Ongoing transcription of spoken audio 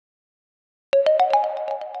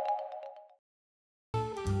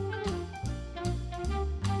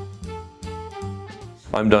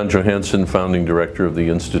I'm Don Johanson, founding director of the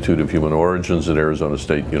Institute of Human Origins at Arizona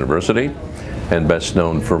State University, and best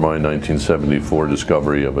known for my 1974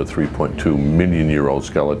 discovery of a 3.2 million-year-old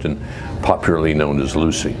skeleton, popularly known as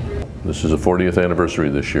Lucy. This is the 40th anniversary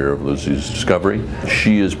this year of Lucy's discovery.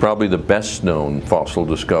 She is probably the best known fossil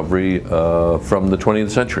discovery from the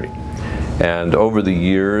 20th century. And over the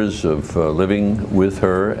years of living with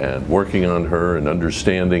her and working on her and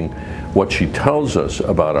understanding what she tells us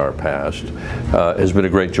about our past has been a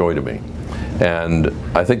great joy to me. And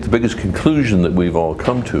I think the biggest conclusion that we've all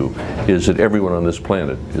come to is that everyone on this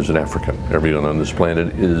planet is an African. Everyone on this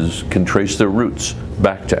planet can trace their roots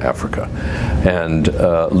back to Africa. And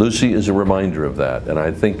Lucy is a reminder of that. And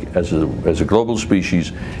I think as a global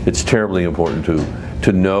species, it's terribly important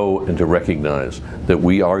to know and to recognize that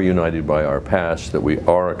we are united by our past, that we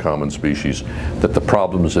are a common species, that the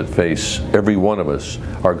problems that face every one of us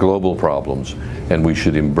are global problems, and we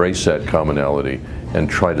should embrace that commonality and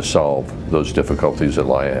try to solve those difficulties that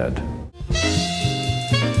lie ahead.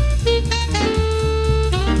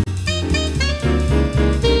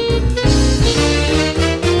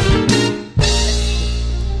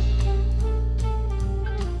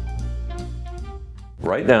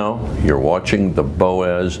 Right now, you're watching the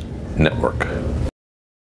Boaz Network.